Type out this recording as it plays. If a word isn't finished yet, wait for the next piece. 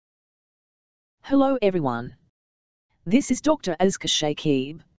Hello everyone. This is Dr. Azka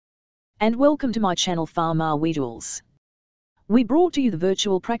Shakib. And welcome to my channel Pharma Weedles. We brought to you the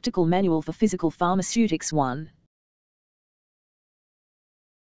virtual practical manual for physical pharmaceutics 1.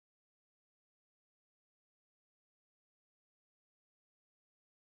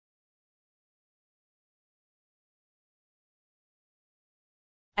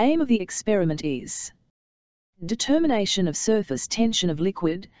 Aim of the experiment is determination of surface tension of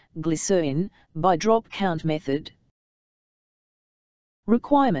liquid, glycerin, by drop count method.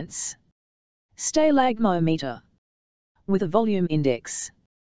 Requirements: stalagmometer with a volume index,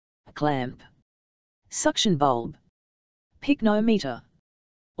 a clamp, suction bulb, pycnometer,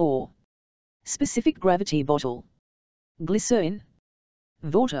 or specific gravity bottle, glycerin,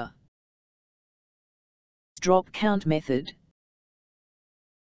 water. Drop count method.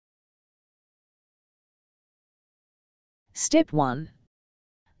 Step 1.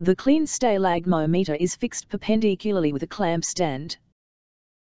 The clean stalagmometer is fixed perpendicularly with a clamp stand.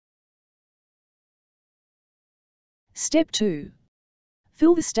 Step 2.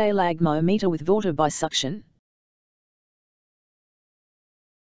 Fill the stalagmometer with water by suction.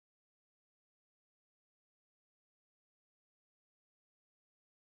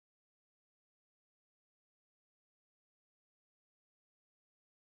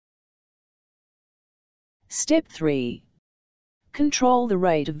 Step 3. Control the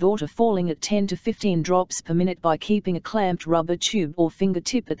rate of water falling at 10 to 15 drops per minute by keeping a clamped rubber tube or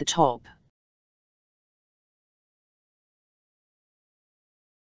fingertip at the top.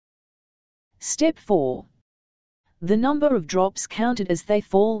 Step 4. The number of drops counted as they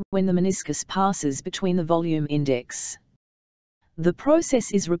fall when the meniscus passes between the volume index. The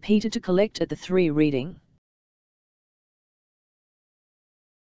process is repeated to collect at the 3 reading.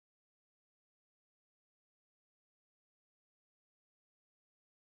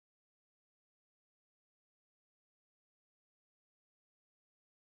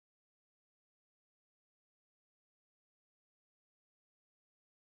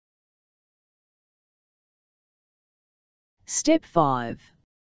 Step 5.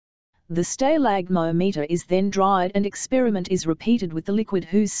 The stalagmometer is then dried and experiment is repeated with the liquid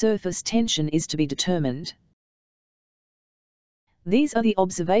whose surface tension is to be determined. These are the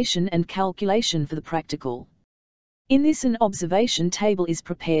observation and calculation for the practical. In this, an observation table is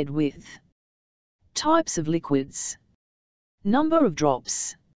prepared with types of liquids, number of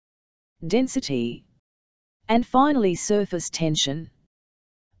drops, density, and finally surface tension.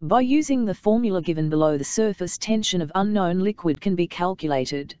 By using the formula given below, the surface tension of unknown liquid can be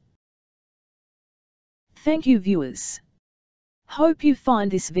calculated. Thank you viewers. Hope you find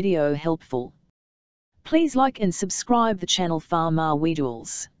this video helpful. Please like and subscribe the channel Pharma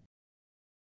Weedles.